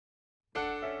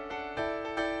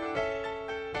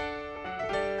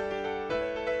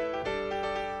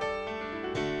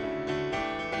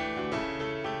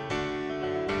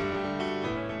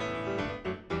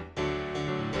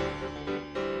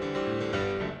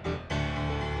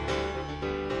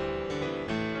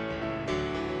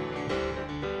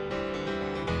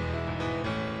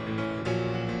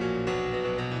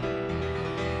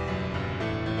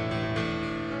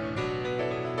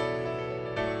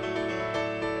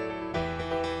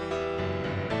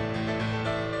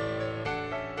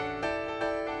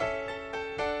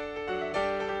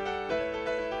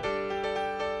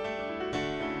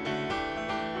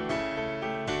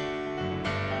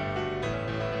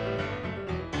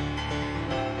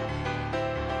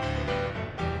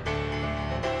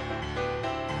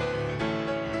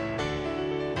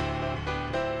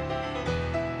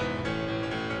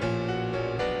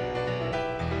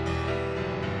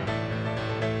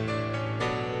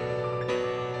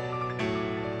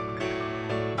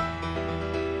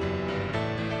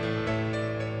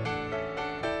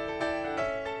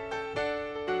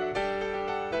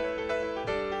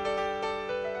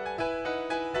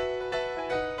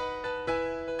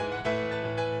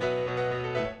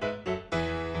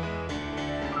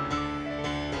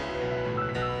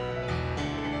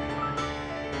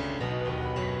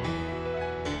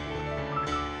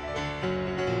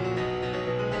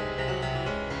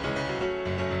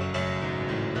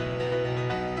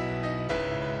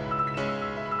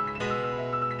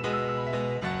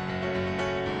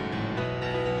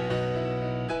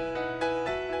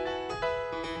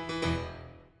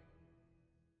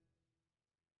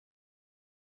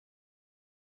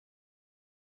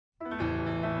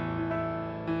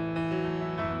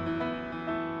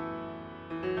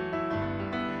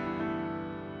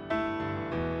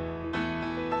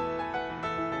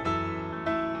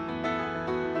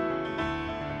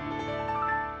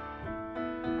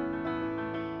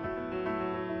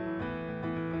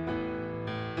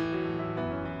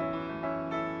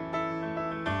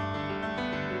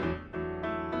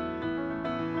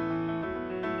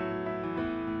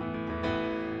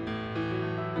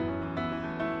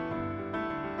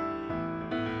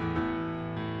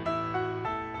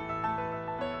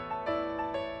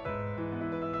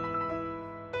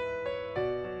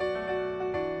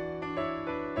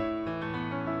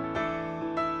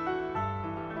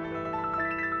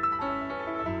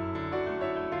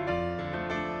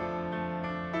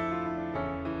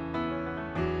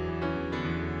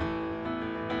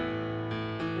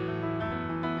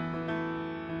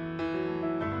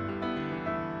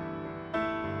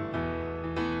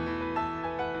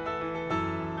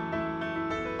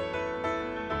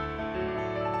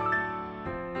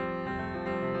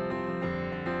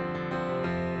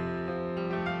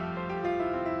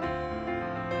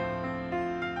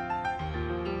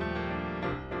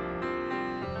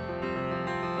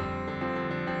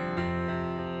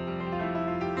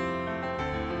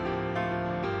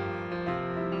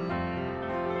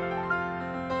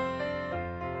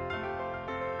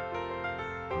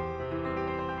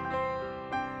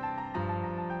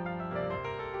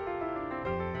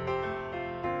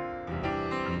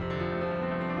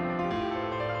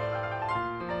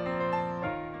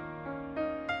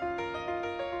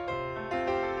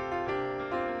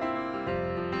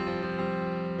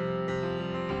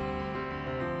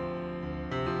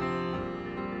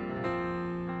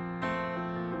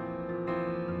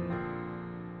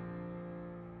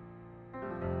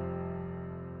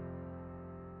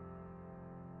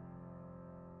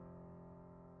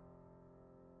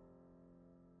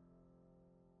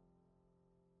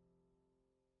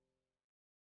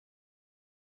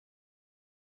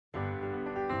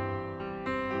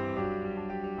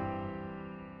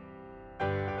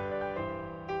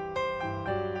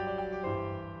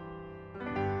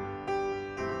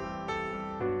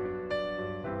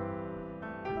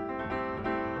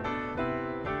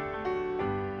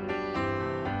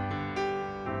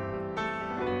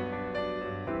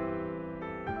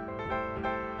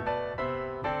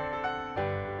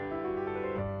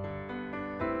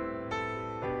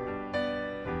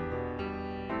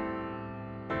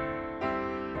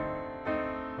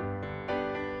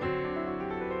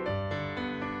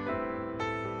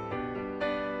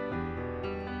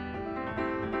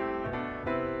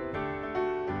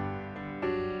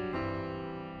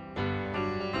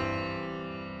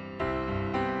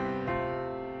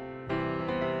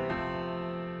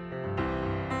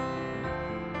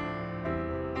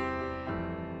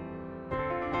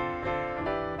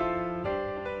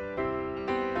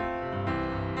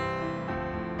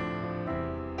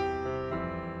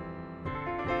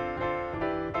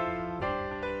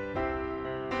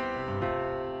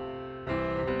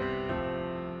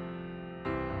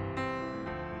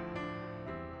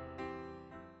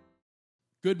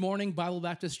Good morning, Bible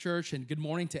Baptist Church, and good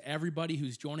morning to everybody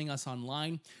who's joining us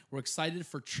online. We're excited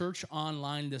for Church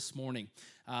Online this morning.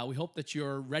 We hope that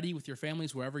you're ready with your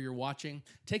families wherever you're watching.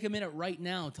 Take a minute right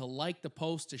now to like the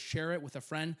post, to share it with a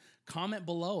friend. Comment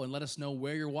below and let us know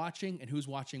where you're watching and who's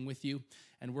watching with you.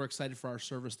 And we're excited for our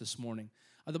service this morning.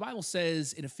 The Bible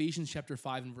says in Ephesians chapter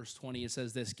 5 and verse 20, it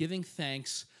says this, giving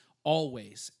thanks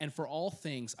always and for all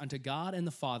things unto God and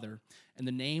the Father in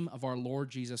the name of our Lord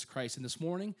Jesus Christ. And this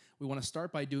morning, we want to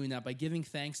start by doing that, by giving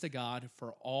thanks to God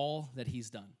for all that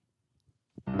he's done.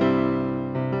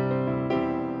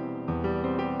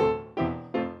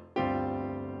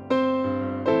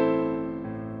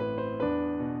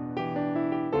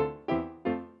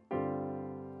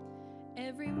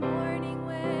 Every morning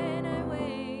when I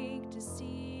wake to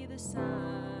see the sun,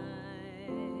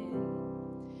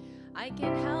 I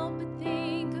can't help but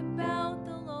think about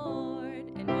the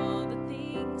Lord and all the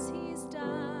things he's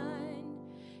done.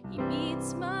 He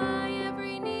meets my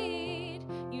every need.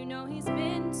 You know he's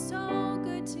been so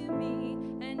good to me,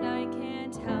 and I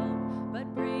can't help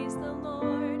but praise the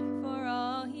Lord for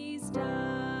all he's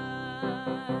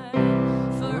done.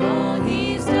 For all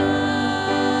he's done,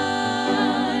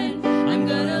 I'm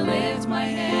gonna lift my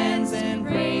hands and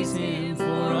praise him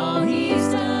for all he's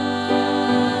done.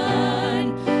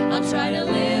 I'll try to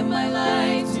live my life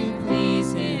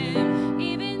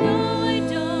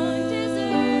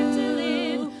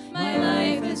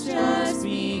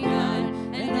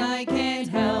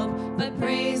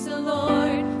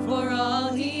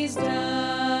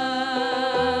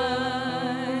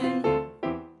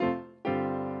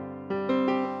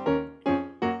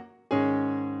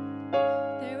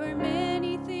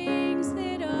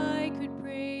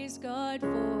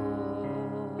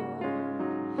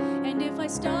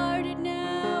started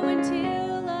now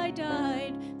until I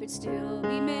died, there'd still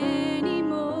be many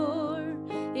more.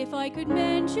 If I could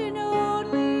mention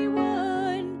only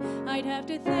one, I'd have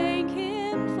to thank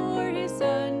him for his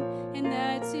son, and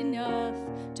that's enough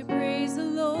to praise the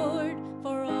Lord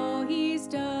for all he's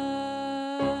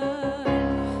done.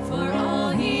 For all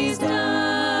he's done,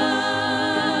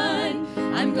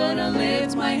 I'm gonna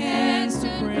lift my hands to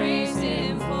praise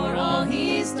him for all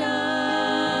he's done.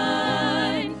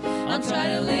 I'll try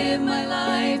to live my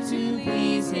life to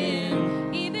please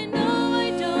him, even though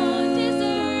I don't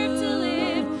deserve to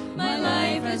live. My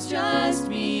life has just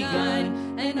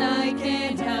begun, and I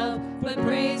can't help but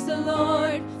praise the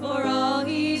Lord for all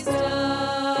he's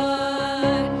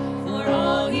done. For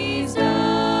all he's done,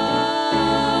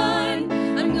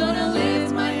 I'm gonna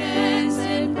lift my hands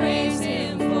and praise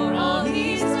him for all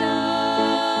he's done.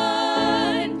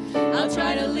 I'll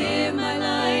try to live my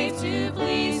life to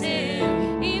please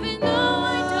him, even though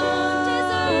I don't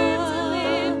deserve to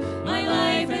live. My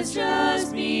life has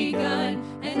just begun,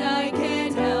 and I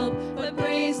can't help but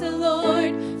praise the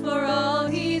Lord for all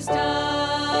he's done.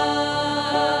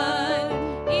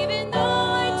 Even though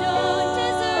I don't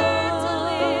deserve to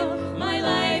live, my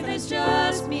life has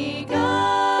just begun,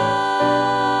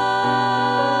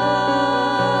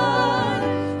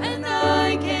 and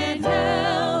I can't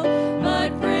help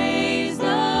but praise the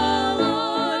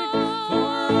Lord for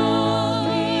all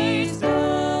he's done.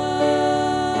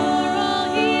 For all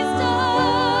he's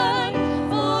done.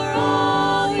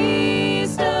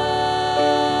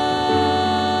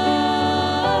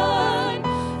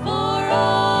 For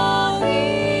all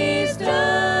he's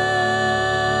done.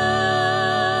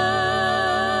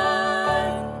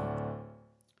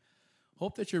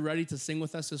 Hope that you're ready to sing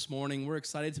with us this morning. We're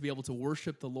excited to be able to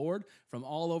worship the Lord from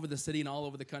all over the city and all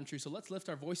over the country. So let's lift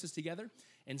our voices together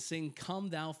and sing, "Come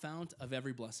Thou Fount of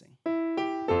Every Blessing."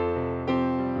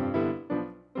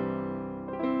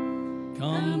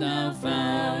 Come thou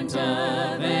fount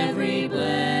of every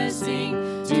blessing,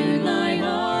 tune my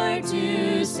heart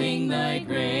to sing thy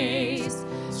grace.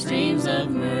 Streams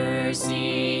of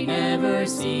mercy never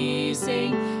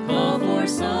ceasing, call for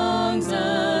songs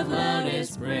of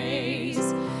loudest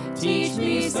praise. Teach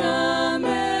me some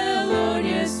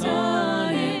melodious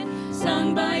sonnet,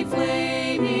 sung by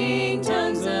flaming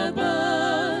tongues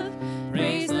above.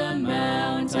 Praise the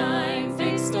mount I'm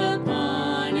fixed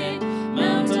upon it,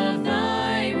 mount of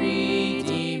thy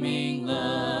redeeming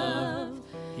love.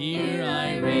 Here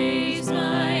I raise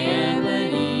my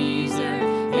Ebenezer,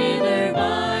 hither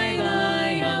by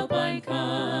thy help I'm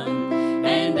come,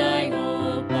 and I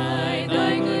hope by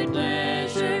thy good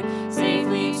pleasure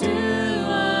safely to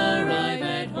arrive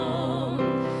at home.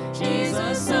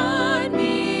 Jesus sought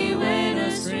me when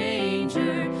a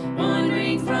stranger,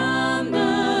 wandering from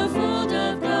the fold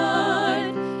of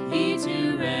God. He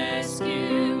to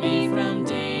rescue me from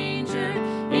danger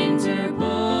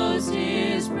interposed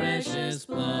his precious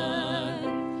blood.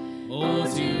 Oh,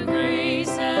 to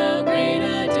grace how great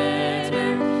a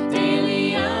debtor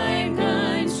daily I'm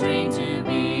constrained to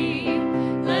be.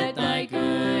 Let thy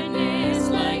goodness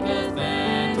like a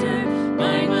fetter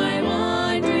bind my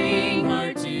wandering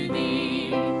heart to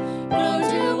thee. Prone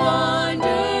to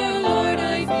wander, Lord,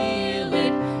 I feel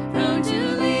it, prone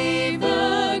to leave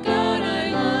the God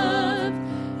I love.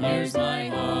 Here's my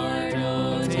heart,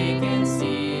 oh, take and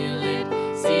seal it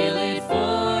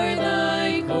for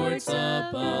thy courts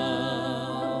above.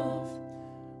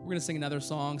 We're going to sing another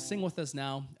song. Sing with us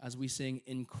now as we sing,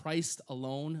 "In Christ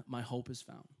Alone My Hope Is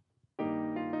Found."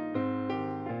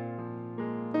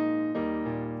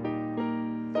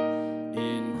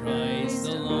 In Christ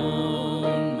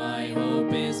alone my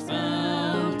hope is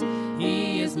found.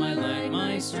 He is my light,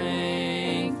 my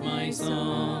strength, my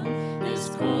song. This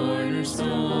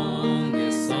cornerstone,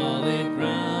 this solid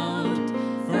ground,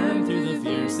 firm through the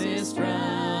fiercest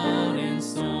drought and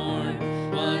storm.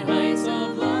 What heights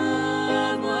of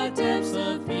love, what depths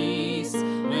of peace,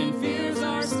 when fears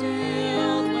are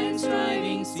stilled, when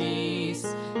striving cease.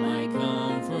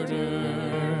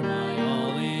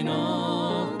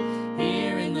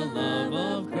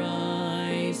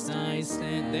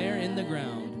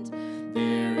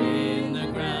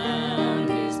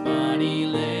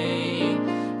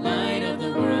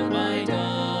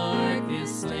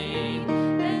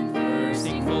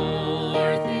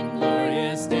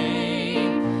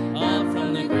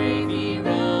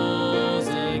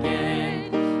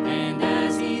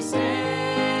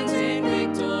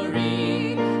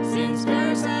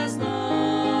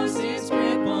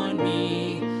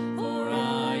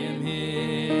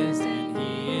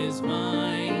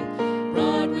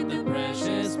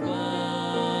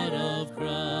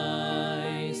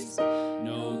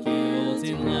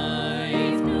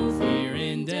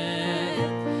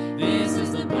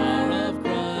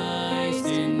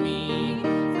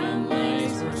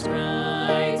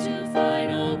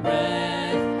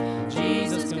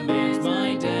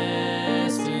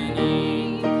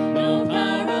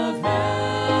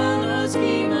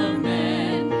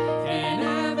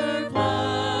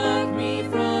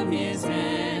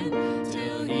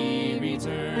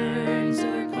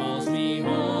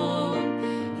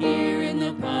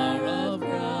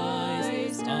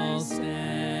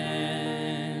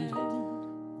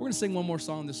 going to sing one more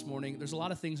song this morning. There's a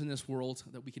lot of things in this world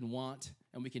that we can want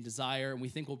and we can desire and we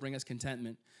think will bring us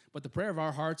contentment. But the prayer of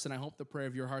our hearts, and I hope the prayer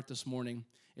of your heart this morning,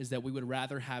 is that we would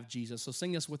rather have Jesus. So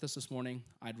sing this with us this morning.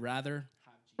 I'd rather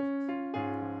have Jesus.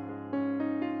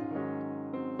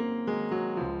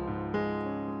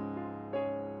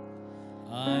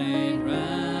 I'd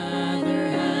rather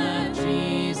have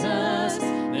Jesus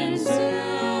than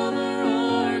silver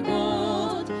or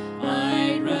gold.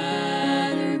 I'd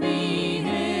rather be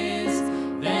His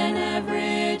than have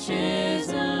riches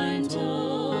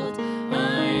untold.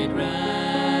 I'd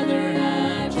rather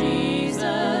have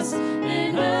Jesus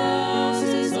than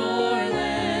houses or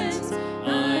lands.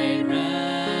 I'd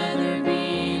rather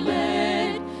be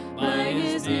led by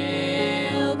His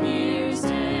nail-pierced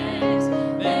hands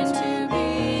than to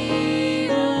be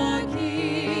the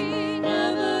king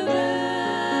of a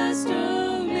vast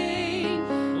domain,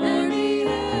 or be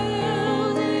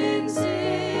held in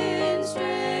sin's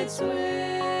dread sway.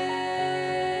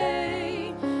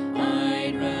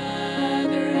 I'd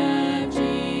rather have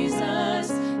Jesus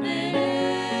than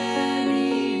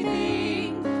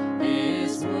anything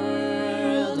this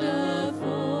world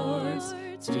affords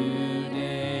today.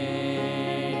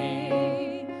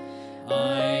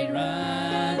 I'd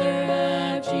rather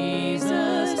have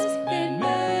Jesus than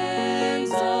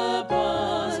men's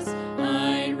applause.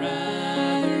 I'd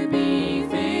rather be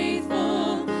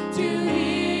faithful to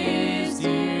His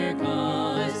dear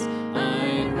cause.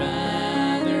 I'd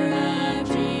rather have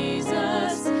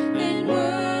Jesus than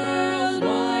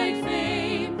worldwide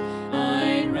fame.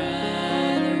 I'd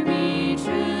rather be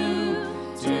true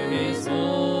to His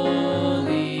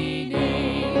holy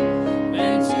name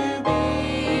than to be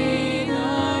the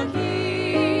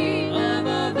king of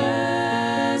a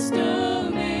vast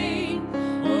domain,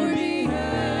 or be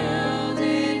held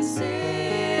in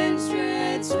sin's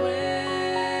dread sway.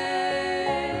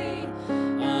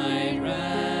 I'd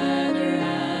rather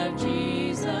have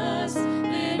Jesus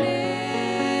than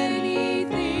anything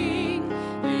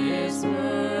this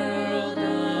world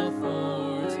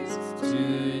affords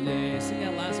today. Sing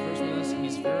that last verse with us.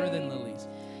 He's fairer than lilies.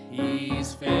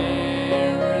 He's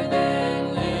fairer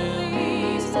than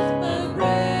lilies of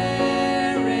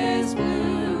rarest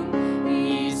bloom.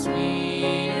 He's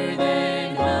sweeter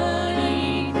than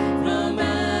honey from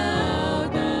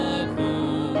out the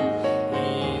comb.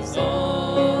 He's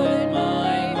all that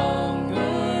my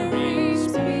hungering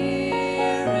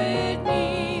spirit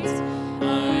needs.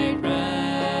 I'd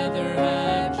rather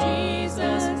have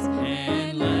Jesus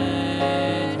and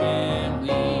let Him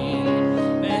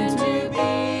lead than to be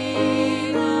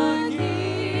the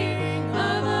king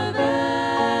of a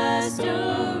vast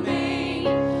domain,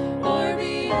 or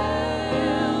be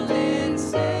held in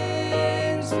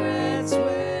sin's dread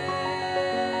sway.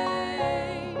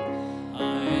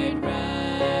 I'd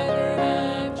rather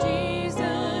have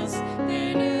Jesus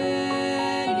than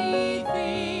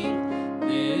anything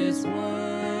this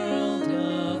world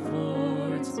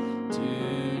affords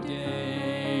today.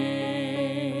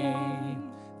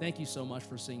 Thank you so much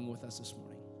for singing with us this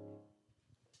morning.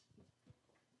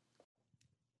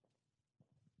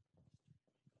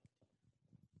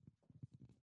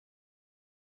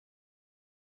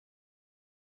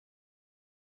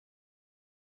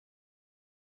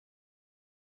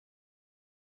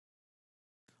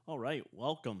 All right,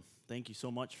 welcome. Thank you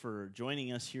so much for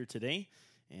joining us here today,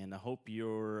 and I hope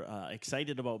you're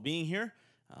excited about being here.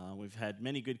 We've had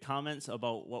many good comments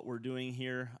about what we're doing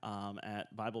here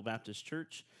at Bible Baptist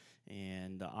Church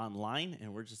and online,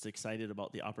 and we're just excited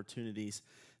about the opportunities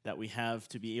that we have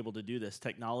to be able to do this.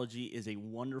 Technology is a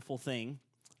wonderful thing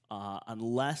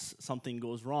unless something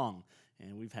goes wrong.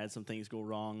 And we've had some things go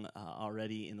wrong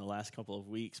already in the last couple of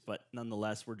weeks, but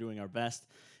nonetheless, we're doing our best,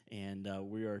 and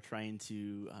we are trying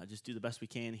to just do the best we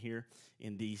can here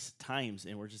in these times.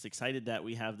 And we're just excited that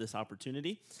we have this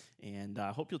opportunity. And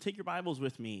I hope you'll take your Bibles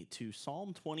with me to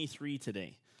Psalm 23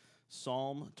 today.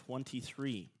 Psalm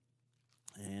 23.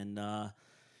 And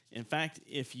in fact,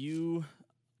 if you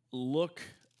look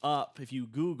up, if you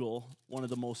Google one of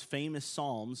the most famous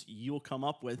Psalms, you'll come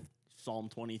up with Psalm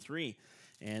 23.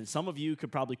 And some of you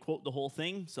could probably quote the whole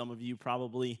thing. Some of you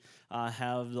probably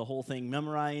have the whole thing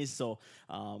memorized. So,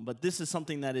 but this is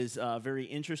something that is very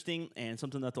interesting and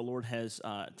something that the Lord has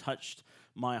touched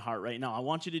my heart right now. I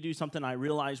want you to do something. I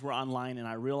realize we're online and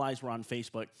I realize we're on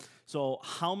Facebook. So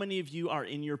how many of you are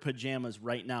in your pajamas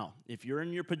right now? If you're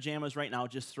in your pajamas right now,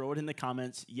 just throw it in the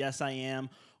comments. Yes, I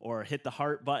am. Or hit the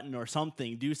heart button or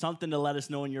something. Do something to let us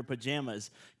know in your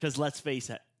pajamas. Because let's face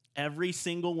it, every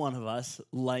single one of us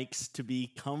likes to be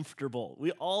comfortable.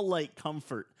 We all like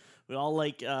comfort. We all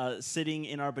like sitting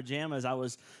in our pajamas. I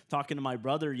was talking to my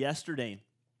brother yesterday,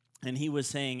 And he was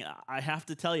saying, I have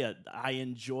to tell you, I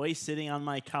enjoy sitting on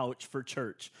my couch for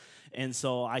church. And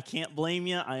so I can't blame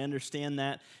you. I understand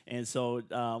that. And so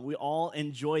we all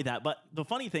enjoy that. But the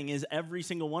funny thing is, every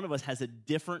single one of us has a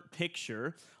different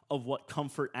picture of what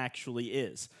comfort actually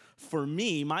is. For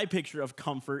me, my picture of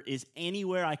comfort is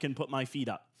anywhere I can put my feet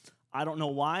up. I don't know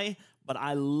why, but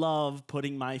I love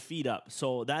putting my feet up.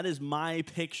 So that is my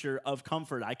picture of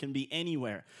comfort. I can be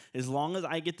anywhere. As long as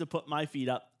I get to put my feet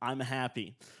up, I'm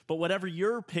happy. But whatever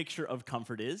your picture of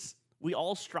comfort is, we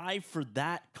all strive for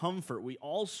that comfort. We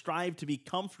all strive to be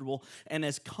comfortable and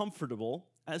as comfortable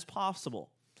as possible.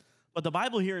 But the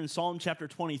Bible here in Psalm chapter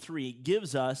 23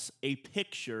 gives us a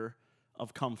picture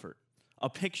of comfort. A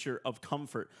picture of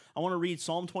comfort. I want to read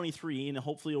Psalm 23, and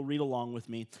hopefully you'll read along with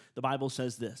me. The Bible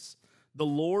says this: "The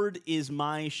Lord is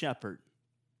my shepherd,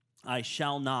 I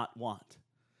shall not want.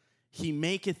 He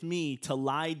maketh me to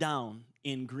lie down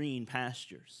in green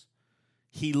pastures.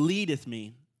 He leadeth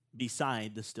me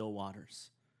beside the still waters.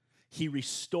 He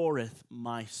restoreth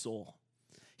my soul.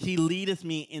 He leadeth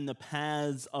me in the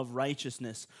paths of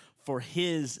righteousness for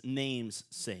his name's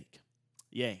sake.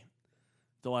 Yea,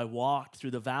 though I walk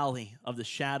through the valley of the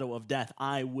shadow of death,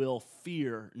 I will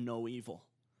fear no evil."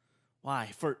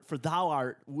 Why? For thou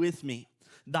art with me.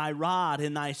 Thy rod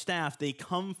and thy staff, they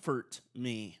comfort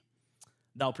me.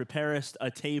 Thou preparest a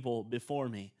table before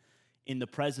me in the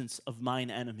presence of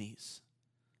mine enemies.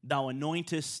 Thou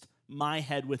anointest my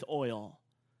head with oil.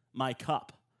 My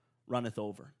cup runneth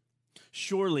over.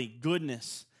 Surely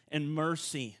goodness and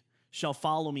mercy shall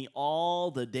follow me all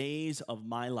the days of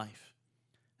my life,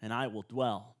 and I will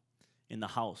dwell in the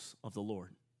house of the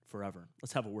Lord forever.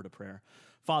 Let's have a word of prayer.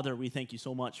 Father, we thank you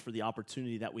so much for the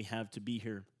opportunity that we have to be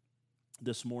here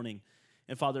this morning.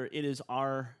 And Father, it is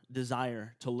our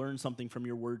desire to learn something from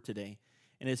your word today.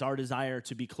 And it's our desire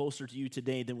to be closer to you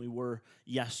today than we were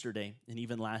yesterday and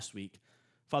even last week.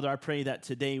 Father, I pray that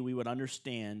today we would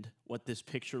understand what this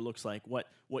picture looks like, what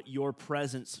your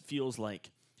presence feels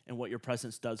like, and what your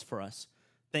presence does for us.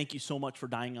 Thank you so much for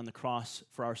dying on the cross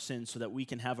for our sins so that we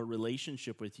can have a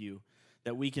relationship with you,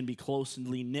 that we can be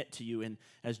closely knit to you, and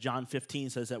as John 15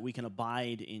 says, that we can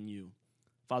abide in you.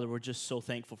 Father, we're just so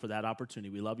thankful for that opportunity.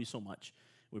 We love you so much.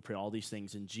 We pray all these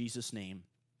things in Jesus' name.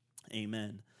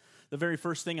 Amen. The very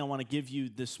first thing I want to give you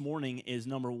this morning is,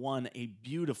 number one, a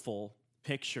beautiful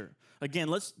picture. Again,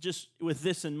 let's just, with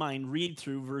this in mind, read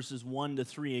through verses 1 to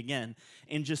 3 again,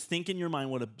 and just think in your mind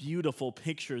what a beautiful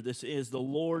picture this is. The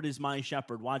Lord is my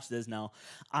shepherd. Watch this now.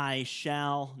 I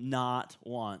shall not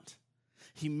want.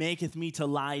 He maketh me to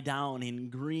lie down in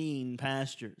green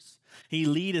pastures. He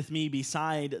leadeth me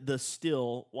beside the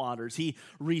still waters. He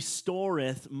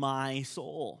restoreth my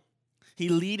soul. He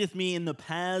leadeth me in the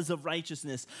paths of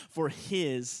righteousness for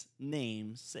his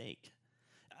name's sake.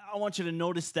 I want you to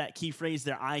notice that key phrase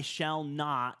there, I shall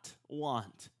not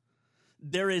want.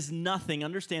 There is nothing,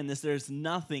 understand this, there is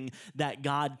nothing that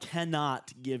God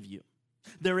cannot give you.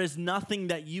 There is nothing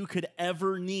that you could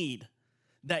ever need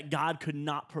that God could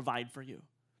not provide for you.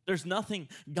 There's nothing.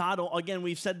 God, again,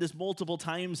 we've said this multiple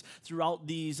times throughout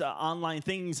these online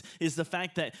things, is the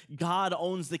fact that God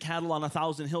owns the cattle on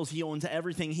 1,000 hills. He owns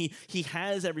everything. He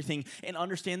has everything. And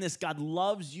understand this, God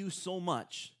loves you so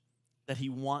much that he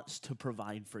wants to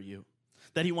provide for you,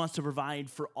 that he wants to provide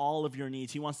for all of your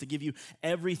needs. He wants to give you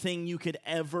everything you could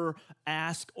ever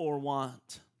ask or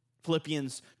want.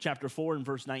 Philippians chapter 4 and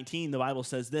verse 19, the Bible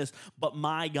says this: "But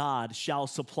my God shall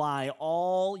supply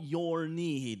all your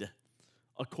need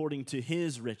according to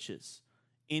his riches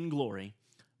in glory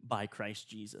by Christ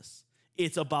Jesus."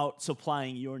 It's about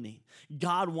supplying your need.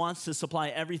 God wants to supply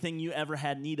everything you ever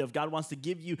had need of. God wants to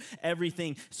give you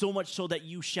everything, so much so that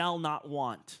you shall not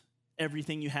want.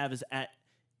 Everything you have is at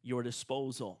your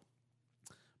disposal.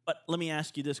 But let me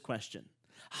ask you this question.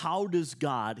 How does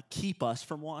God keep us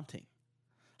from wanting?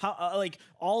 How,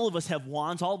 all of us have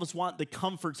wants. All of us want the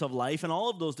comforts of life and all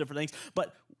of those different things.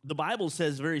 But the Bible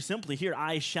says very simply here,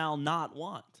 I shall not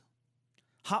want.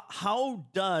 How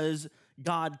does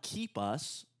God keep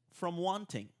us from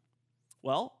wanting?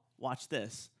 Well, watch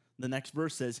this. The next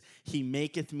verse says, he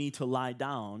maketh me to lie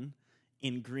down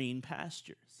in green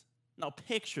pastures. Now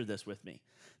picture this with me.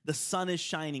 The sun is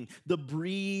shining. The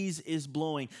breeze is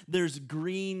blowing. There's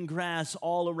green grass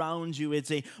all around you. It's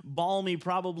a balmy,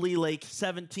 probably like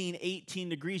 17, 18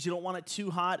 degrees. You don't want it too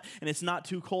hot, and it's not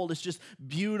too cold. It's just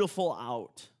beautiful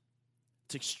out.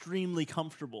 It's extremely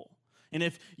comfortable. And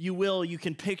if you will, you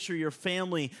can picture your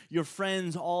family, your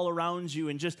friends all around you,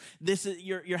 and just this is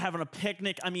you're having a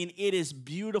picnic. I mean, it is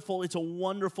beautiful. It's a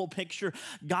wonderful picture.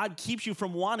 God keeps you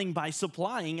from wanting by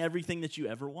supplying everything that you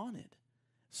ever wanted.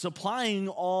 supplying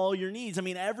all your needs. I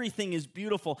mean, everything is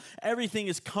beautiful, everything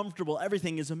is comfortable,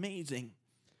 everything is amazing.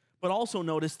 But also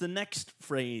notice the next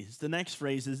phrase. The next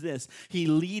phrase is this: He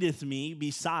leadeth me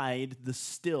beside the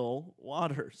still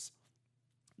waters.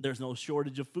 There's no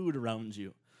shortage of food around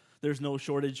you. There's no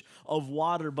shortage of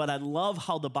water, but I love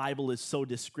how the Bible is so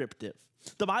descriptive.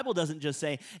 The Bible doesn't just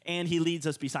say, and he leads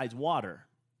us beside water.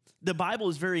 The Bible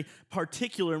is very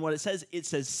particular in what it says. It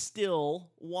says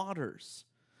still waters.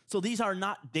 So these are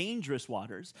not dangerous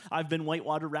waters. I've been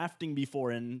whitewater rafting before,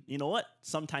 and you know what?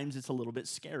 Sometimes it's a little bit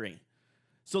scary.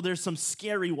 So there's some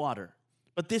scary water.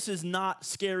 But this is not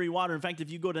scary water. In fact,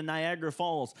 if you go to Niagara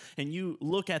Falls and you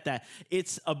look at that,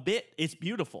 it's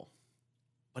beautiful,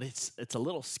 but it's a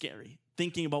little scary.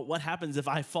 Thinking about what happens if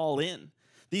I fall in.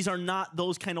 These are not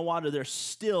those kind of water. They're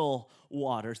still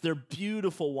waters. They're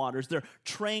beautiful waters. They're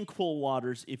tranquil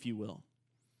waters, if you will.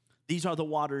 These are the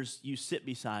waters you sit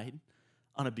beside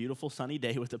on a beautiful sunny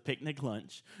day with a picnic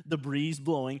lunch, the breeze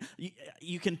blowing.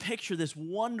 You can picture this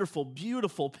wonderful,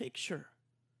 beautiful picture.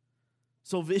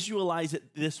 So visualize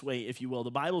it this way, if you will.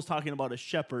 The Bible's talking about a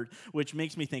shepherd, which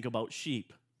makes me think about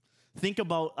sheep. Think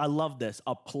about, I love this,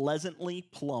 a pleasantly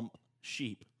plump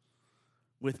sheep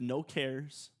with no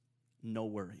cares, no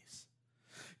worries,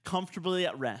 comfortably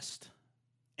at rest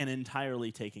and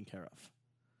entirely taken care of.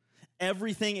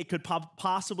 Everything it could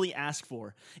possibly ask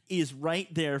for is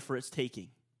right there for its taking.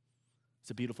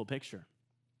 It's a beautiful picture.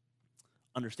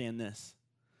 Understand this.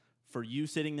 For you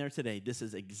sitting there today, this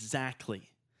is exactly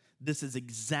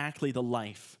the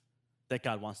life that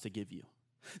God wants to give you.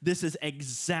 This is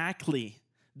exactly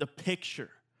the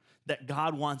picture that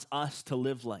God wants us to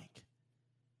live like.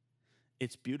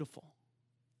 It's beautiful.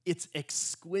 It's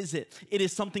exquisite. It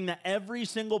is something that every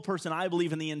single person, I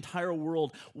believe, in the entire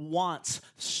world wants,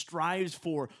 strives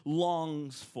for,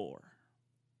 longs for,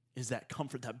 is that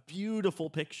comfort, that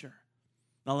beautiful picture.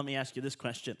 Now let me ask you this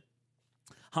question.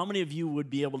 How many of you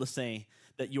would be able to say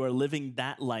that you are living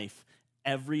that life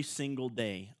every single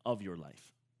day of your life?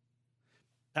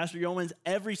 Pastor Yeomans,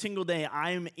 every single day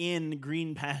I'm in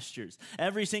green pastures.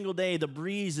 Every single day the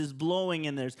breeze is blowing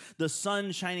and there's the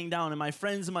sun shining down and my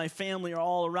friends and my family are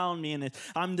all around me and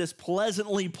I'm this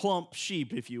pleasantly plump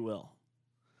sheep, if you will.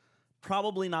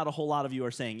 Probably not a whole lot of you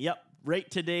are saying, yep, right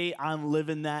today I'm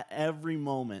living that every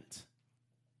moment.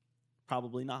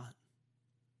 Probably not.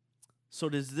 So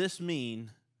does this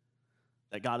mean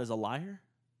that God is a liar?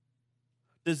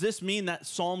 Does this mean that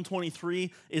Psalm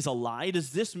 23 is a lie?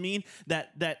 Does this mean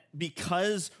that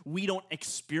because we don't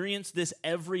experience this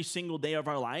every single day of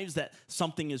our lives, that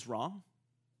something is wrong?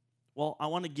 Well, I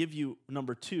want to give you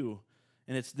number 2,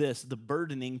 and it's this, the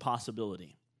burdening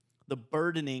possibility. The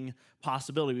burdening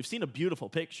possibility. We've seen a beautiful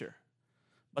picture,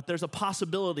 but there's a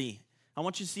possibility. I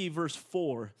want you to see verse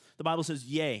 4. The Bible says,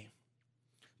 yea,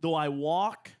 though I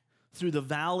walk through the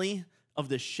valley of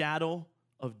the shadow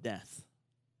of death,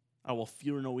 I will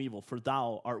fear no evil, for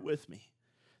thou art with me.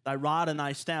 Thy rod and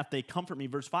thy staff, they comfort me.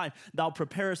 Verse 5, thou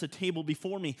preparest a table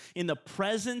before me in the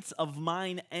presence of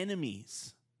mine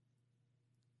enemies.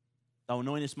 Thou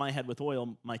anointest my head with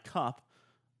oil, my cup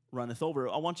runneth over.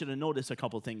 I want you to notice a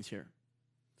couple things here.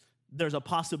 There's a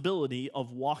possibility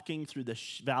of walking through the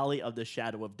valley of the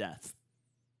shadow of death.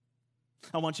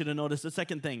 I want you to notice the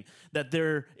second thing, that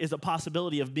there is a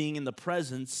possibility of being in the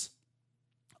presence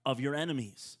of your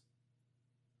enemies.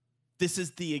 This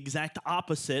is the exact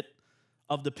opposite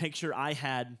of the picture I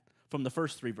had from the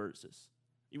first 3 verses.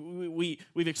 We've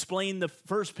explained the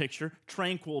first picture,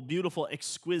 tranquil, beautiful,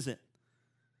 exquisite.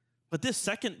 But this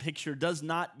second picture does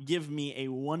not give me a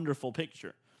wonderful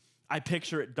picture. I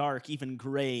picture it dark, even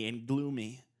gray and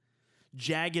gloomy.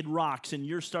 Jagged rocks, and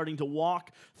you're starting to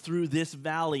walk through this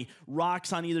valley.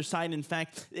 Rocks on either side. In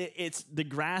fact, the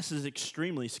grass is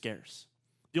extremely scarce.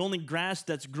 The only grass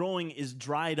that's growing is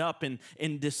dried up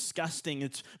and disgusting.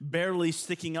 It's barely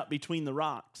sticking up between the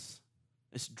rocks.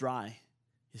 It's dry.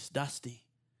 It's dusty.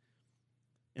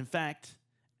 In fact,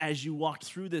 as you walk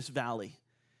through this valley,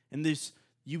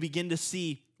 you begin to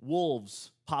see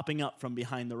wolves popping up from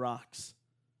behind the rocks,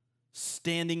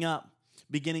 standing up,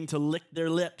 beginning to lick their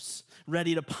lips,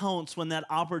 ready to pounce when that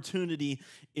opportunity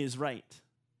is right.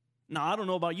 Now, I don't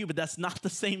know about you, but that's not the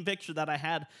same picture that I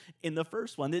had in the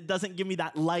first one. It doesn't give me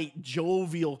that light,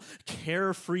 jovial,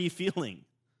 carefree feeling.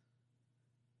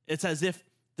 It's as if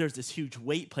there's this huge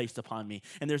weight placed upon me,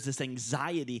 and there's this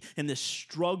anxiety and this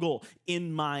struggle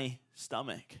in my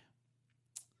stomach.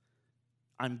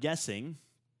 I'm guessing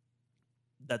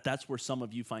that that's where some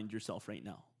of you find yourself right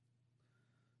now.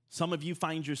 Some of you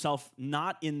find yourself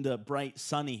not in the bright,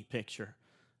 sunny picture,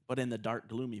 but in the dark,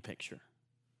 gloomy picture.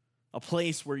 A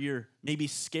place where you're maybe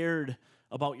scared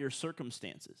about your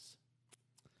circumstances.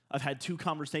 I've had 2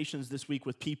 conversations this week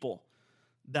with people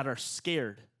that are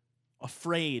scared,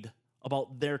 afraid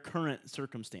about their current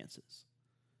circumstances.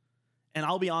 And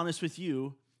I'll be honest with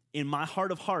you, in my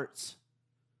heart of hearts,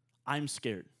 I'm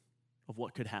scared of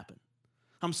what could happen.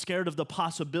 I'm scared of the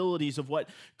possibilities of what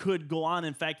could go on.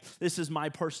 In fact, this is my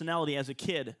personality as a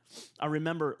kid. I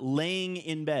remember laying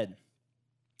in bed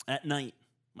at night.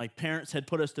 My parents had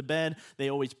put us to bed. They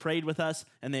always prayed with us,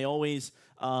 and they always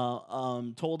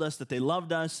told us that they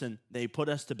loved us, and they put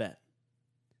us to bed.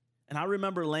 And I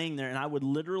remember laying there, and I would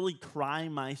literally cry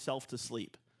myself to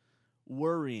sleep,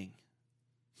 worrying,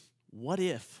 what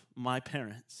if my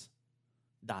parents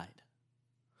died?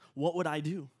 What would I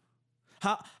do?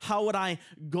 How would I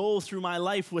go through my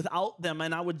life without them?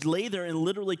 And I would lay there and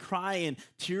literally cry, and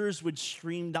tears would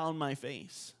stream down my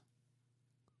face.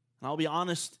 And I'll be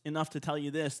honest enough to tell you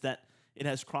this, that it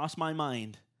has crossed my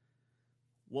mind,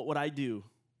 what would I do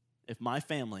if my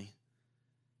family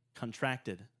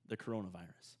contracted the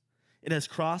coronavirus? It has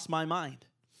crossed my mind.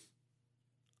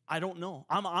 I don't know.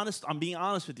 I'm being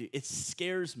honest with you. It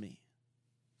scares me.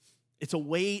 It's a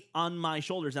weight on my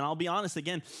shoulders. And I'll be honest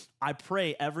again, I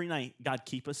pray every night, God,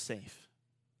 keep us safe.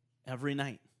 Every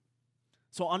night.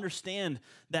 So understand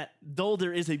that though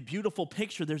there is a beautiful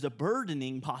picture, there's a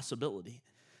burdening possibility.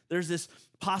 There's this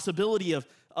possibility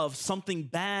of something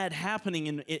bad happening,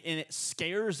 and it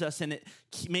scares us, and it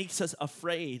makes us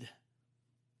afraid.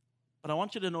 But I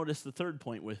want you to notice the third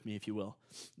point with me, if you will,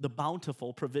 the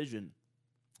bountiful provision.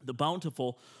 The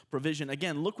bountiful provision.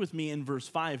 Again, look with me in verse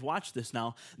 5. Watch this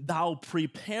now. Thou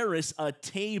preparest a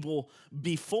table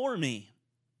before me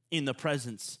in the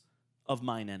presence of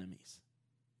mine enemies.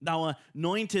 Thou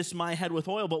anointest my head with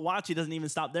oil. But watch, he doesn't even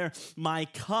stop there. My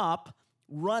cup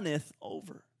runneth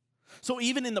over. So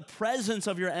even in the presence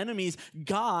of your enemies,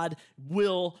 God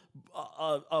will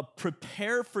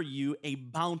prepare for you a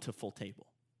bountiful table.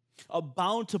 A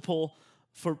bountiful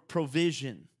for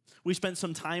provision. We spent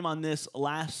some time on this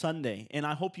last Sunday, and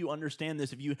I hope you understand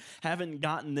this. If you haven't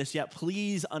gotten this yet,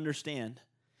 please understand.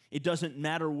 It doesn't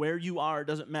matter where you are. It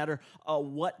doesn't matter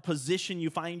what position you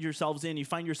find yourselves in. You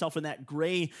find yourself in that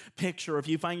gray picture. If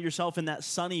you find yourself in that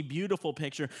sunny, beautiful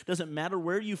picture, it doesn't matter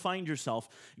where you find yourself.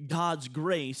 God's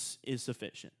grace is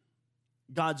sufficient.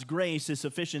 God's grace is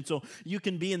sufficient. So you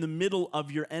can be in the middle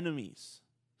of your enemies.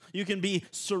 You can be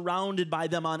surrounded by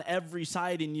them on every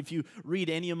side. And if you read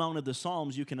any amount of the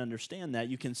Psalms, you can understand that.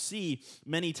 You can see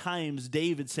many times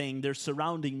David saying, they're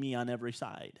surrounding me on every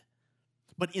side.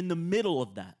 But in the middle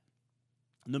of that,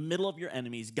 in the middle of your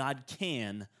enemies, God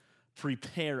can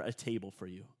prepare a table for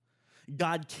you.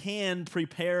 God can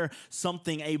prepare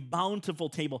something, a bountiful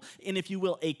table. And if you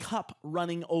will, a cup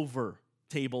running over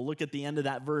table. Look at the end of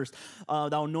that verse. Thou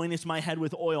anointest my head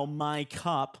with oil, my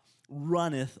cup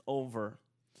runneth over.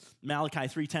 Malachi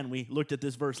 3:10, we looked at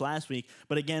this verse last week.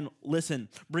 But again, listen,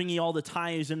 bring ye all the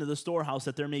tithes into the storehouse,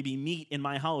 that there may be meat in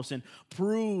my house, and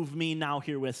prove me now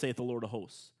herewith, saith the Lord of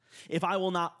hosts, if I will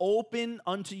not open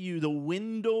unto you the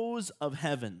windows of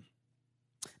heaven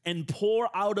and pour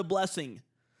out a blessing.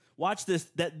 Watch this,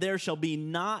 that there shall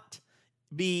not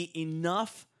be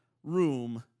enough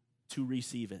room to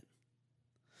receive it.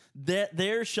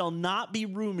 There shall not be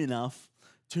room enough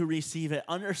to receive it.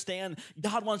 Understand,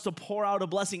 God wants to pour out a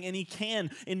blessing, and he can,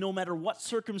 in no matter what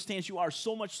circumstance you are,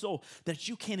 so much so that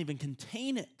you can't even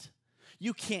contain it.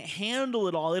 You can't handle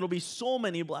it all. It'll be so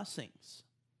many blessings.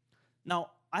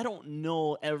 Now, I don't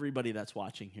know everybody that's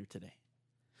watching here today.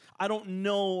 I don't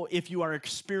know if you are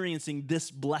experiencing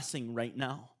this blessing right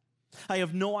now. I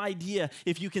have no idea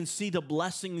if you can see the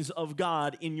blessings of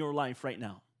God in your life right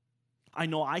now. I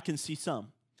know I can see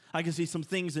some. I can see some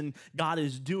things and God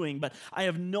is doing, but I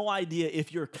have no idea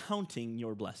if you're counting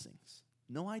your blessings.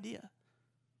 No idea.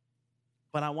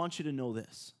 But I want you to know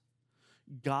this.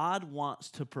 God wants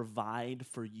to provide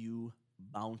for you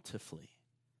bountifully,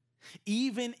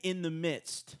 even in the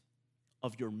midst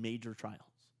of your major trials.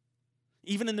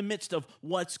 Even in the midst of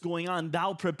what's going on,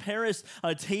 thou preparest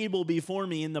a table before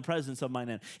me in the presence of mine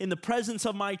enemy. In the presence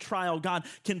of my trial, God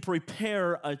can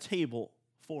prepare a table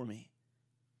for me.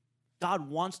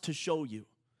 God wants to show you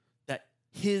that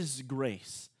his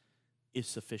grace is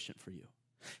sufficient for you.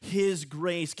 His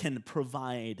grace can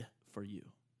provide for you.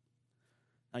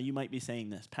 Now, you might be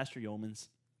saying this, Pastor Yeomans,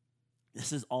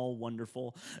 this is all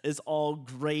wonderful. It's all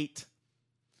great.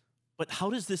 But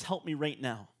how does this help me right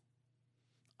now?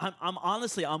 I'm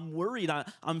honestly, I'm worried.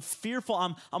 I'm fearful.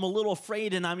 I'm a little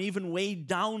afraid, and I'm even weighed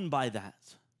down by that.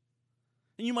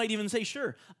 And you might even say,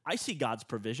 sure, I see God's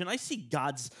provision. I see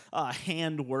God's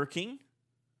hand working.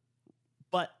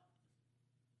 But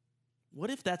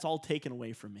what if that's all taken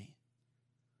away from me?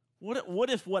 What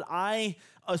if what I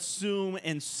assume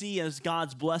and see as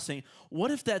God's blessing, what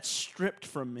if that's stripped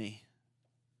from me?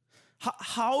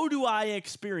 How do I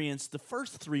experience the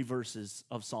first 3 verses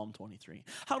of Psalm 23?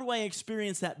 How do I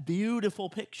experience that beautiful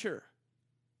picture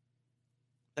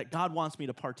that God wants me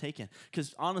to partake in?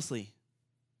 Because honestly,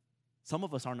 some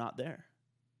of us are not there.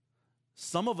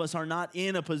 Some of us are not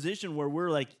in a position where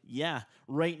we're like, yeah,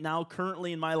 right now,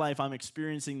 currently in my life, I'm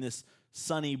experiencing this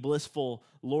sunny, blissful,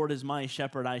 Lord is my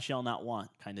shepherd, I shall not want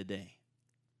kind of day.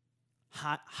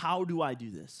 How do I do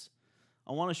this?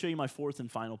 I want to show you my 4th and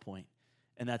final point,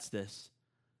 and that's this: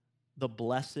 the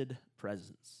blessed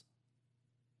presence.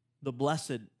 The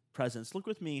blessed presence. Look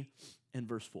with me in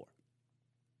verse 4.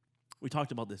 We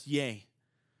talked about this. Yea,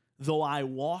 though I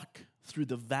walk through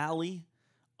the valley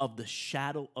of the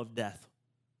shadow of death,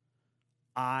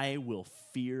 I will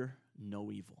fear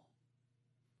no evil.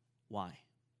 Why?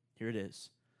 Here it is.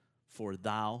 For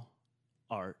thou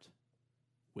art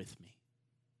with me.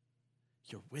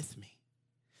 You're with me.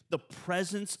 The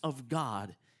presence of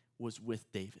God was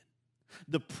with David.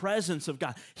 The presence of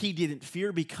God. He didn't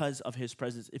fear because of his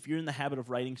presence. If you're in the habit of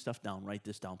writing stuff down, write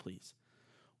this down, please.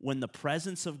 When the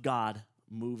presence of God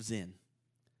moves in,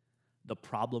 the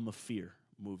problem of fear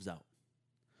moves out.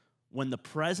 When the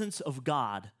presence of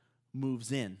God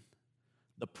moves in,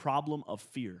 the problem of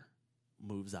fear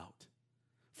moves out.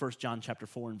 1 John chapter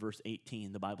 4 and verse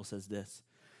 18, the Bible says this: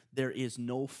 there is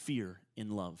no fear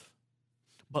in love,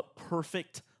 but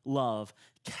perfect love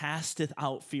casteth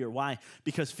out fear. Why?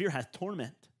 Because fear hath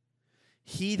torment.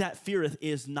 He that feareth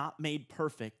is not made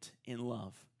perfect in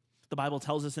love. The Bible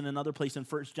tells us in another place in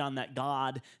 1 John that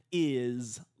God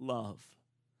is love.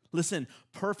 Listen,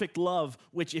 perfect love,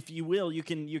 which if you will, you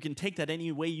can take that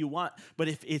any way you want. But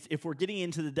if we're getting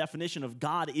into the definition of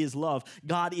God is love,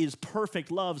 God is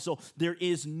perfect love. So there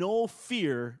is no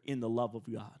fear in the love of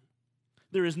God.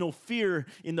 There is no fear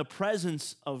in the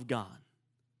presence of God.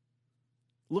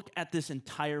 Look at this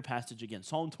entire passage again,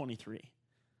 Psalm 23.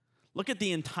 Look at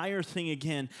the entire thing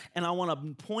again, and I want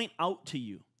to point out to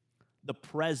you the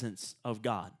presence of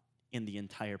God in the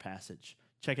entire passage.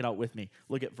 Check it out with me.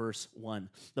 Look at verse 1.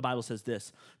 The Bible says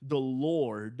this: the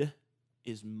Lord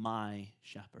is my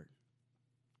shepherd.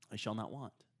 I shall not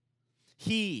want.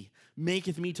 He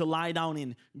maketh me to lie down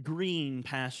in green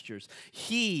pastures.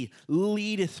 He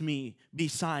leadeth me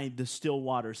beside the still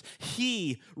waters.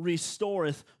 He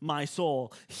restoreth my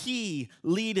soul. He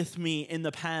leadeth me in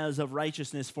the paths of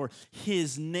righteousness for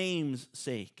his name's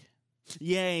sake.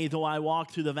 Yea, though I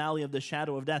walk through the valley of the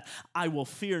shadow of death, I will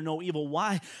fear no evil.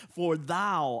 Why? For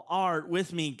thou art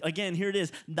with me. Again, here it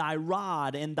is. Thy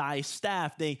rod and thy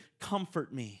staff, they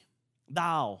comfort me.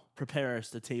 Thou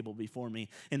preparest a table before me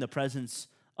in the presence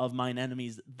of mine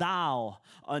enemies. Thou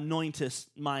anointest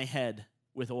my head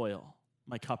with oil.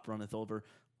 My cup runneth over.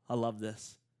 I love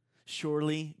this.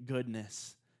 Surely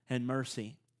goodness and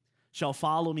mercy shall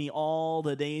follow me all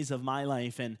the days of my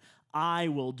life, and I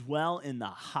will dwell in the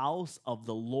house of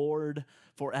the Lord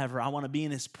forever. I want to be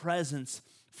in his presence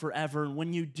forever. And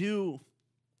when you do,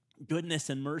 goodness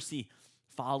and mercy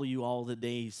follow you all the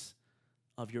days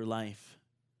of your life.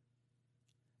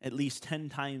 At least 10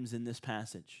 times in this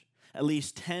passage,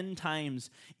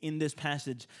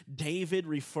 David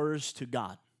refers to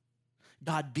God.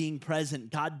 God being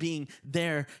present, God being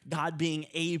there, God being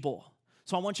able.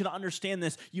 So I want you to understand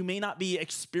this. You may not be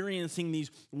experiencing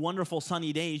these wonderful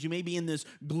sunny days. You may be in this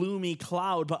gloomy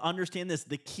cloud, but understand this.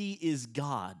 The key is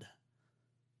God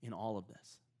in all of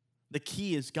this. The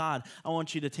key is God. I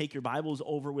want you to take your Bibles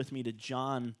over with me to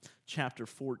John chapter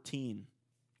 14.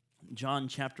 John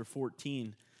chapter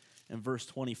 14 and verse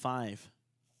 25.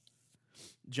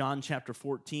 John chapter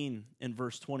 14 and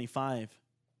verse 25.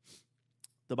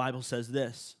 The Bible says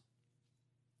this: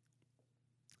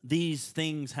 these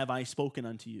things have I spoken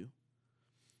unto you,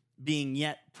 being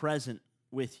yet present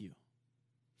with you.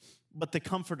 But the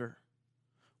Comforter,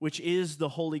 which is the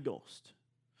Holy Ghost,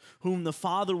 whom the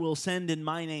Father will send in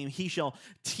my name, he shall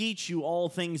teach you all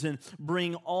things and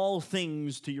bring all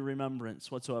things to your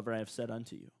remembrance, whatsoever I have said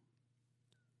unto you.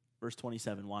 Verse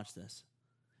 27, watch this.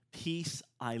 Peace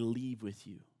I leave with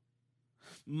you.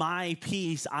 My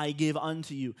peace I give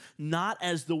unto you. Not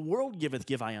as the world giveth,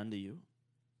 give I unto you.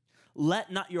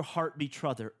 Let not your heart be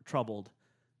troubled,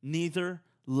 neither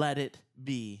let it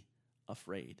be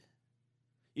afraid.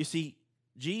 You see,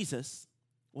 Jesus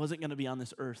wasn't going to be on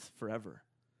this earth forever.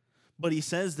 But he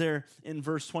says there in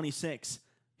verse 26,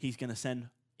 he's going to send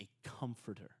a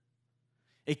comforter.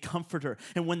 A comforter.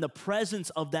 And when the presence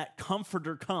of that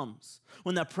comforter comes,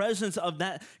 when the presence of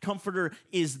that comforter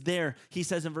is there, he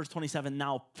says in verse 27,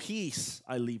 now peace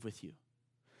I leave with you.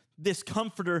 this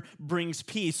comforter brings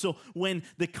peace. So when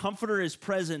the comforter is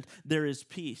present, there is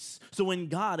peace. So when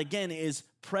God, again, is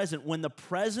present, when the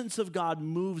presence of God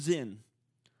moves in,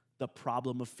 the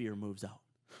problem of fear moves out.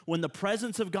 When the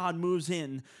presence of God moves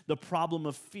in, the problem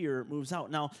of fear moves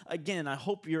out. Now, again, I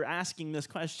hope you're asking this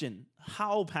question.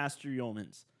 How, Pastor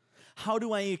Yeomans? How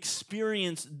do I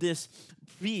experience this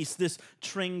peace, this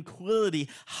tranquility?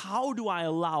 How do I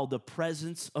allow the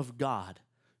presence of God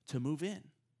to move in?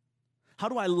 How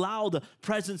do I allow the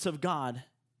presence of God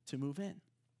to move in?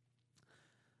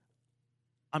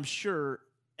 I'm sure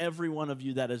every one of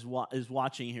you that is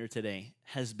watching here today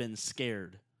has been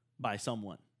scared by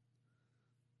someone.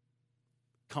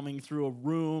 Coming through a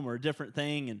room or a different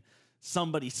thing and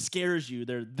somebody scares you.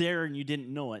 They're there and you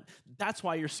didn't know it. That's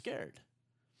why you're scared.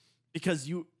 Because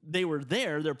they were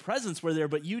there, their presence were there,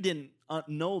 but you didn't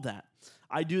know that.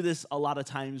 I do this a lot of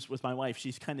times with my wife.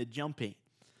 She's kind of jumpy.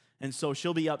 And so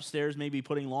she'll be upstairs maybe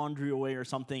putting laundry away or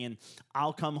something, and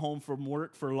I'll come home from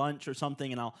work for lunch or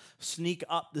something, and I'll sneak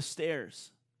up the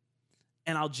stairs,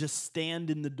 and I'll just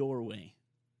stand in the doorway.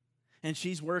 And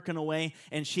she's working away,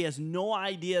 and she has no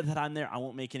idea that I'm there. I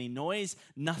won't make any noise,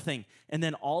 nothing. And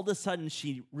then all of a sudden,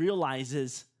 she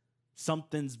realizes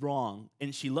something's wrong,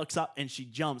 and she looks up, and she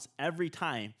jumps every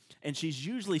time, and she's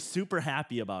usually super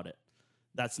happy about it.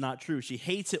 That's not true. She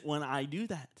hates it when I do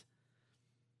that.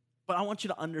 But I want you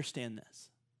to understand this.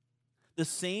 The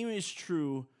same is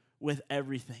true with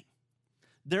everything.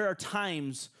 There are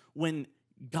times when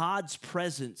God's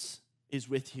presence is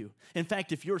with you. In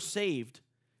fact, if you're saved,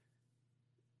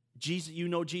 you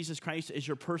know Jesus Christ is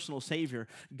your personal Savior.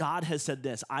 God has said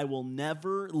this, I will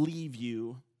never leave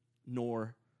you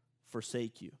nor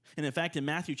forsake you. And in fact, in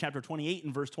Matthew chapter 28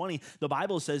 and verse 20, the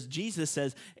Bible says, Jesus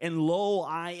says, and lo,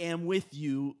 I am with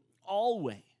you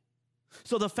always.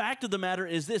 So the fact of the matter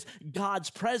is this, God's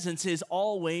presence is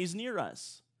always near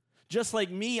us. Just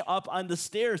like me up on the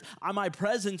stairs, my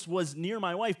presence was near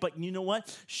my wife, but you know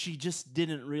what? She just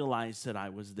didn't realize that I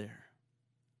was there.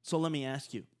 So let me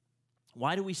ask you,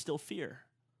 why do we still fear?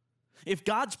 If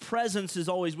God's presence is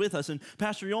always with us, and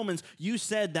Pastor Yeomans, you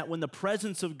said that when the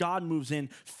presence of God moves in,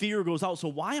 fear goes out. So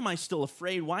why am I still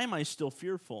afraid? Why am I still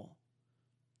fearful?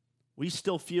 We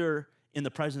still fear in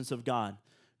the presence of God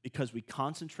because we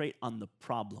concentrate on the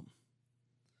problem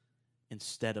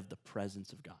instead of the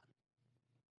presence of God.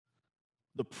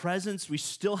 We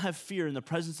still have fear in the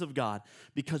presence of God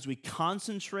because we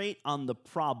concentrate on the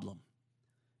problem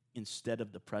instead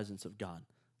of the presence of God.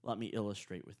 Let me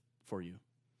illustrate for you.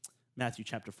 Matthew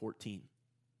chapter 14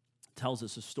 tells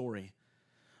us a story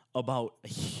about a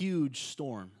huge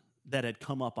storm that had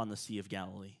come up on the Sea of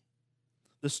Galilee.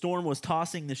 The storm was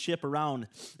tossing the ship around,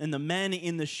 and the men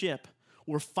in the ship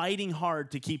were fighting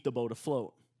hard to keep the boat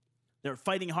afloat. They're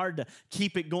fighting hard to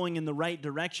keep it going in the right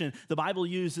direction. The Bible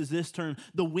uses this term,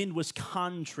 the wind was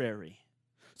contrary.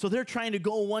 So they're trying to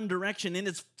go one direction, and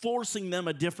it's forcing them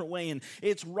a different way, and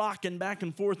it's rocking back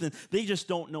and forth, and they just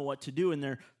don't know what to do,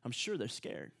 and I'm sure they're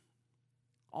scared.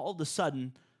 All of a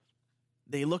sudden,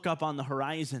 they look up on the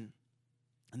horizon,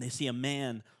 and they see a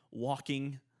man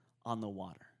walking on the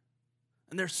water.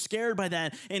 And they're scared by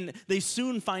that, and they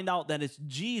soon find out that it's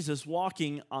Jesus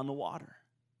walking on the water.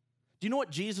 Do you know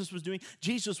what Jesus was doing?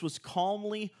 Jesus was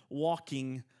calmly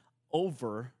walking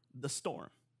over the storm.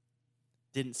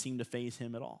 Didn't seem to faze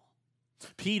him at all.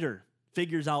 Peter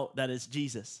figures out that it's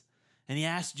Jesus, and he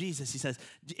asks Jesus, he says,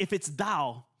 if it's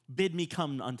thou, bid me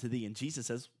come unto thee. And Jesus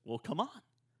says, well, come on.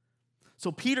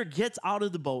 So Peter gets out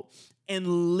of the boat and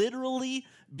literally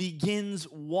begins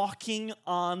walking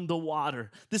on the water.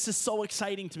 This is so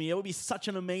exciting to me. It would be such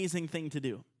an amazing thing to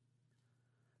do.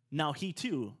 Now he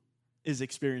too is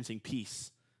experiencing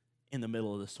peace in the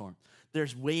middle of the storm.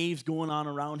 There's waves going on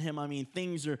around him. I mean,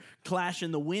 things are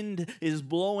clashing. The wind is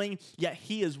blowing, yet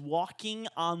he is walking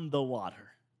on the water.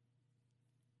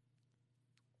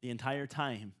 The entire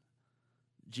time,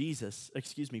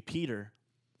 Peter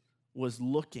was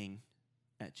looking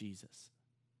at Jesus.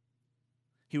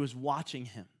 He was watching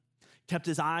him, kept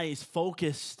his eyes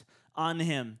focused on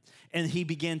him, and he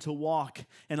began to walk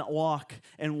and walk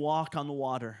and walk on the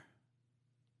water.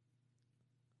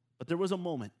 But there was a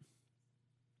moment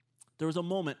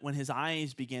when his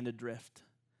eyes began to drift,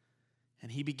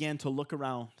 and he began to look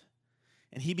around,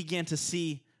 and he began to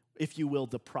see, if you will,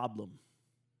 the problem.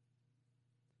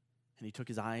 And he took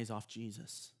his eyes off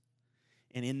Jesus.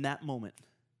 And in that moment,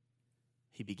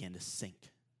 he began to sink.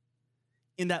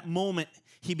 In that moment,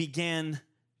 he began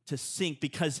to sink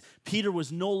because Peter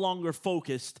was no longer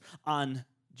focused on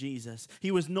Jesus. He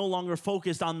was no longer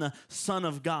focused on the Son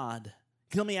of God.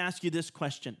 Let me ask you this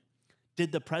question.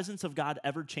 Did the presence of God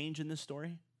ever change in this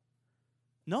story?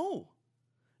 No.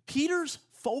 Peter's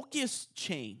focus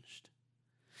changed.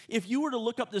 If you were to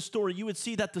look up this story, you would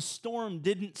see that the storm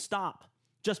didn't stop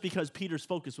just because Peter's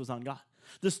focus was on God.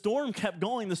 The storm kept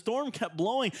going. The storm kept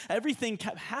blowing. Everything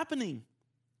kept happening.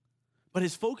 But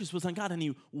his focus was on God, and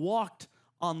he walked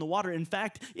on the water. In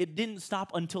fact, it didn't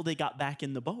stop until they got back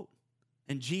in the boat,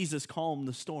 and Jesus calmed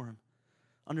the storm.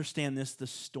 Understand this, the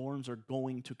storms are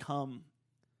going to come.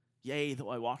 Yea, though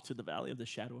I walk through the valley of the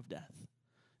shadow of death.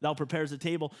 Thou prepares a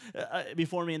table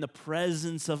before me in the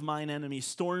presence of mine enemies.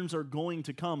 Storms are going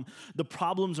to come. The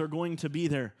problems are going to be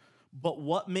there. But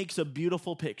what makes a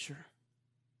beautiful picture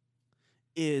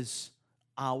is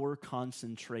our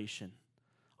concentration,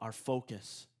 our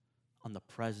focus on the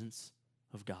presence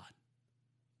of God.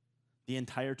 The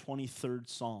entire 23rd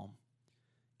Psalm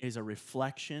is a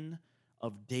reflection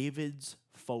of David's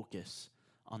focus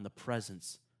on the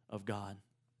presence of God.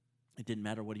 It didn't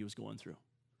matter what he was going through.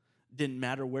 Didn't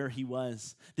matter where he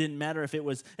was. Didn't matter if it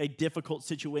was a difficult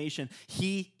situation.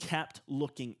 He kept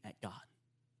looking at God.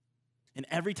 And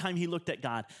every time he looked at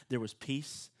God, there was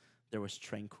peace, there was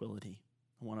tranquility.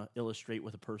 I want to illustrate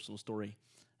with a personal story,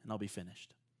 and I'll be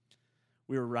finished.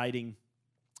 We were riding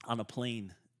on a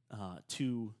plane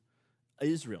to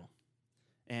Israel.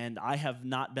 And I have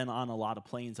not been on a lot of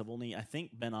planes. I've only, I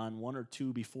think, been on one or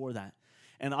two before that.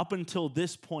 And up until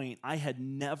this point, I had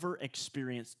never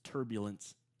experienced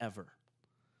turbulence ever.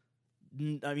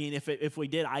 I mean, if we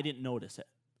did, I didn't notice it.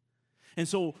 And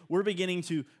so we're beginning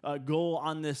to go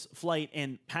on this flight,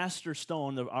 and Pastor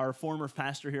Stone, our former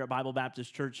pastor here at Bible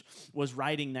Baptist Church, was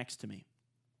riding next to me.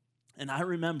 And I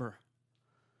remember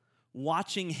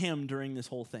watching him during this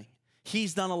whole thing.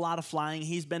 He's done a lot of flying.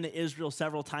 He's been to Israel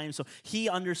several times, so he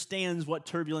understands what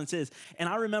turbulence is. And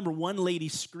I remember one lady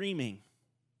screaming.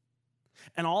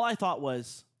 And all I thought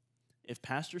was, if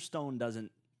Pastor Stone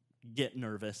doesn't get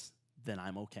nervous, then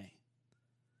I'm okay.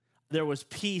 There was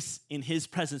peace in his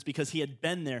presence because he had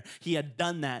been there. He had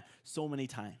done that so many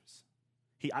times.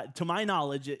 To my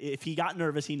knowledge, if he got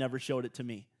nervous, he never showed it to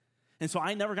me. And so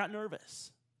I never got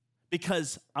nervous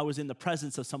because I was in the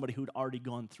presence of somebody who'd already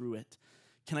gone through it.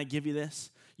 Can I give you this?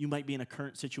 You might be in a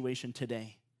current situation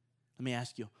today. Let me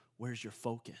ask you, where's your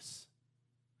focus?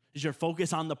 Is your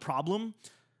focus on the problem,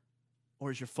 or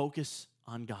is your focus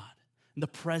on God, in the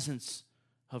presence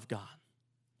of God?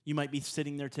 You might be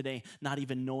sitting there today not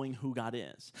even knowing who God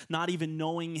is, not even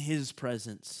knowing his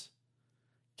presence.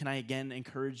 Can I again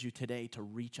encourage you today to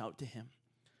reach out to him?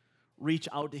 Reach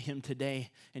out to him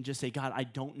today and just say, God, I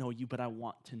don't know you, but I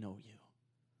want to know you.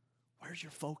 Where's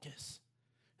your focus?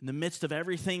 In the midst of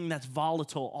everything that's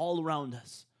volatile all around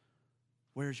us,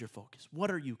 where's your focus?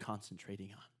 What are you concentrating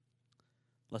on?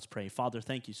 Let's pray. Father,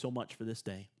 thank you so much for this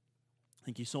day.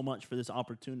 Thank you so much for this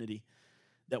opportunity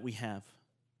that we have.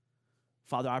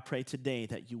 Father, I pray today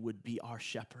that you would be our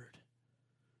shepherd,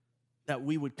 that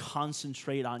we would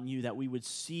concentrate on you, that we would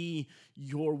see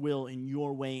your will and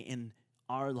your way in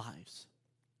our lives,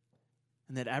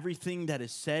 and that everything that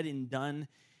is said and done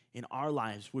in our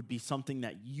lives would be something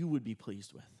that you would be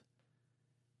pleased with.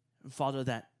 And Father,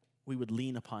 that we would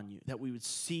lean upon you, that we would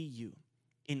see you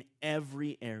in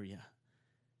every area,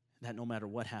 that no matter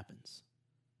what happens,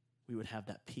 we would have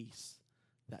that peace,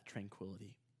 that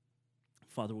tranquility.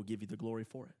 Father, we'll give you the glory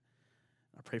for it.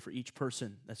 I pray for each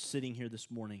person that's sitting here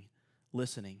this morning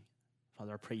listening.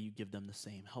 Father, I pray you give them the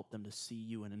same. Help them to see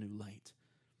you in a new light.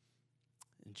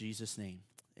 In Jesus' name,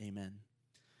 amen.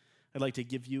 I'd like to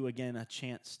give you again a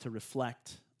chance to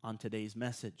reflect on today's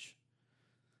message.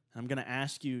 I'm going to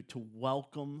ask you to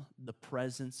welcome the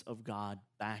presence of God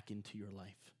back into your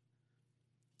life.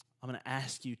 I'm going to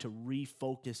ask you to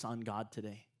refocus on God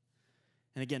today.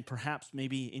 And again, perhaps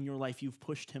maybe in your life you've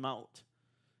pushed him out.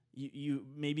 You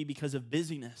maybe because of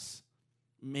busyness,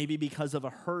 maybe because of a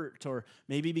hurt, or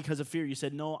maybe because of fear. You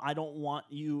said, no, I don't want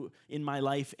you in my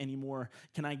life anymore.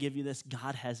 Can I give you this?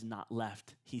 God has not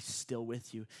left. He's still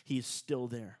with you. He's still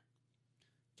there.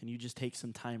 Can you just take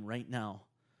some time right now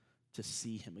to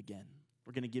see him again?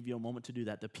 We're going to give you a moment to do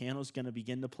that. The piano's going to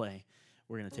begin to play.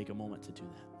 We're going to take a moment to do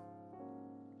that.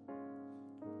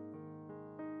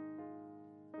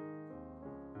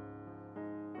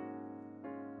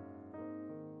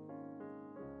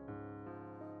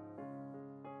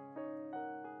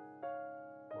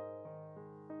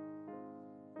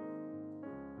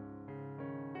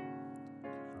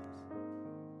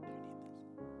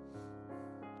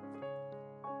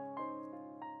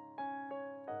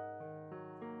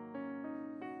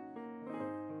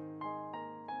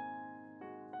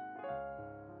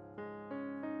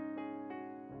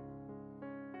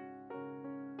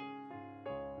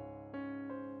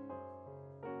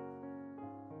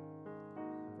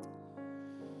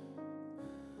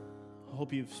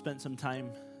 hope you've spent some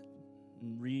time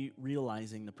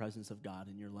realizing the presence of God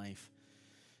in your life.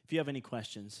 If you have any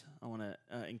questions, I want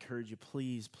to encourage you,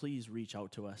 please reach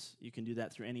out to us. You can do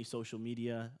that through any social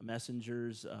media,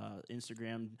 messengers,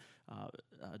 Instagram,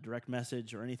 direct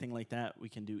message, or anything like that. We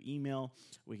can do email,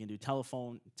 we can do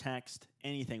telephone, text,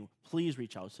 anything. Please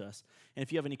reach out to us. And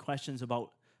if you have any questions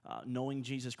about knowing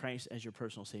Jesus Christ as your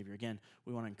personal Savior, again,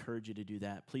 we want to encourage you to do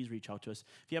that. Please reach out to us.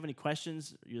 If you have any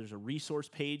questions, there's a resource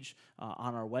page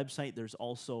on our website. There's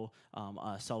also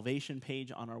a salvation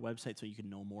page on our website, so you can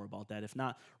know more about that. If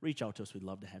not, reach out to us. We'd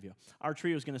love to have you. Our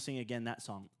trio is going to sing again that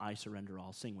song, I Surrender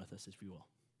All. Sing with us, if you will.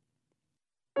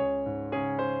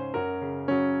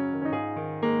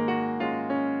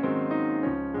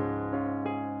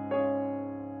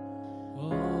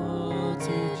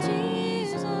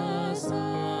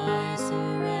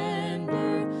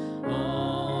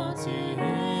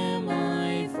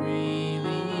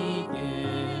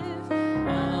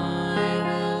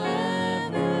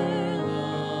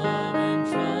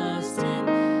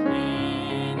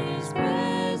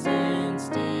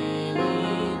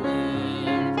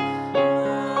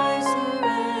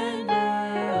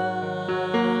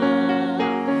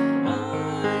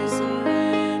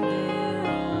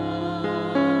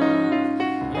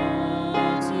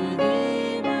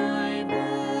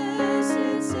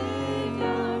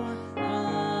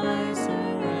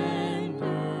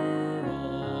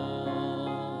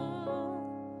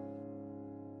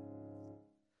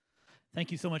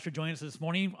 Thank you so much for joining us this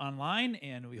morning online,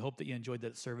 and we hope that you enjoyed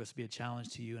that service, be a challenge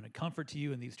to you and a comfort to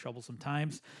you in these troublesome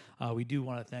times. We do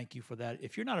want to thank you for that.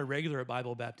 If you're not a regular at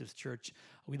Bible Baptist Church,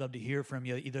 we'd love to hear from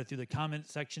you either through the comment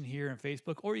section here on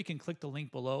Facebook, or you can click the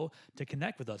link below to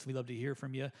connect with us. We'd love to hear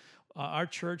from you. Our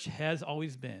church has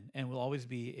always been and will always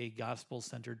be a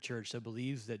gospel-centered church that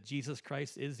believes that Jesus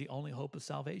Christ is the only hope of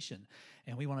salvation,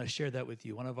 and we want to share that with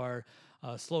you. One of our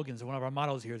slogans, or one of our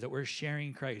mottos here, is that we're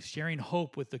sharing Christ, sharing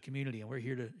hope with the community, and we're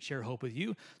here to share hope with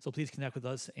you. So please connect with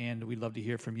us, and we'd love to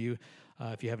hear from you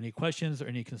if you have any questions or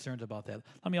any concerns about that.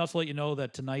 Let me also let you know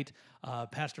that tonight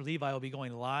Pastor Levi will be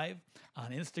going live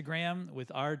on Instagram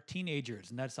with our teenagers,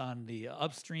 and that's on the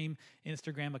Upstream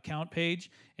Instagram account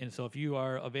page. And so if you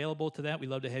are available to that, we'd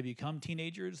love to have you come.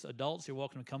 Teenagers, adults, you're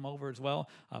welcome to come over as well.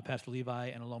 Pastor Levi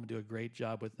and Aloma do a great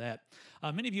job with that.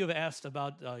 Many of you have asked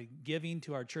about giving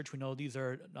to our church. We know these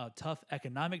are tough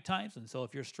economic times, and so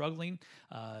if you're struggling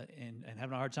and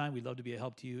having a hard time, we'd love to be a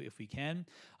help to you if we can.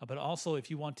 But also,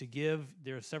 if you want to give,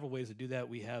 there are several ways to do that.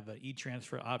 We have an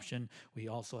e-transfer option. We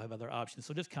also have other options.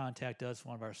 So just contact us,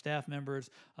 one of our staff members,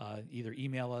 either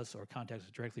email us or contact us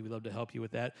directly. We'd love to help you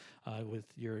with that, with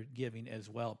your giving as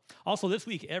well. Also, this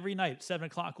week, every night, 7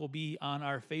 o'clock, will be on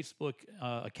our Facebook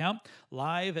account,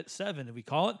 live at 7, we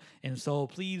call it. And so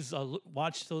please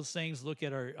watch those things, look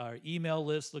at our email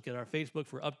list, look at our Facebook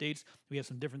for updates. We have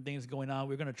some different things going on.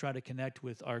 We're going to try to connect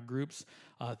with our groups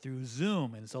through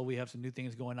Zoom, and so we have some new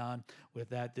things going on with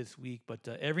that this week. But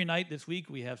every night this week,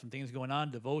 we have some things going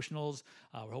on, devotionals.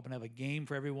 We're hoping to have a game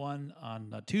for everyone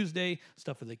on Tuesday,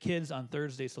 stuff for the kids on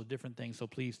Thursday, so different things. So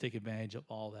please take advantage of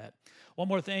all that. One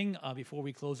more thing before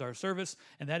we close our service,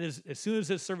 and that is, as soon as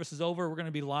this service is over, we're going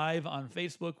to be live on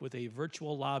Facebook with a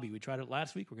virtual lobby. We tried it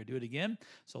last week. We're going to do it again.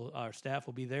 So our staff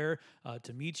will be there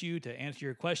to meet you, to answer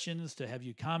your questions, to have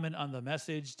you comment on the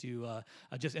message, to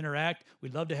just interact.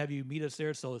 We'd love to have you meet us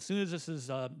there. So as soon as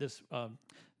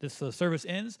this service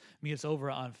ends, meet us over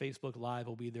on Facebook Live.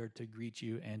 We'll be there to greet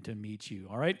you and to meet you,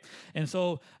 all right? And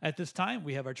so at this time,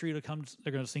 we have our trio to come.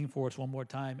 They're going to sing for us one more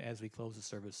time as we close the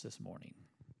service this morning.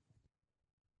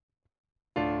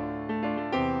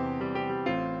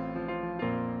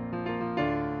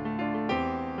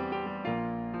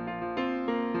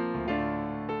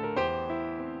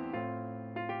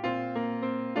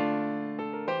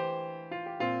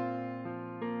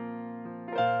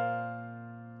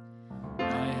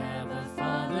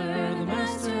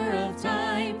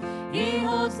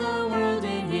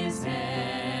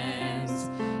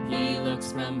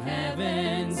 From heaven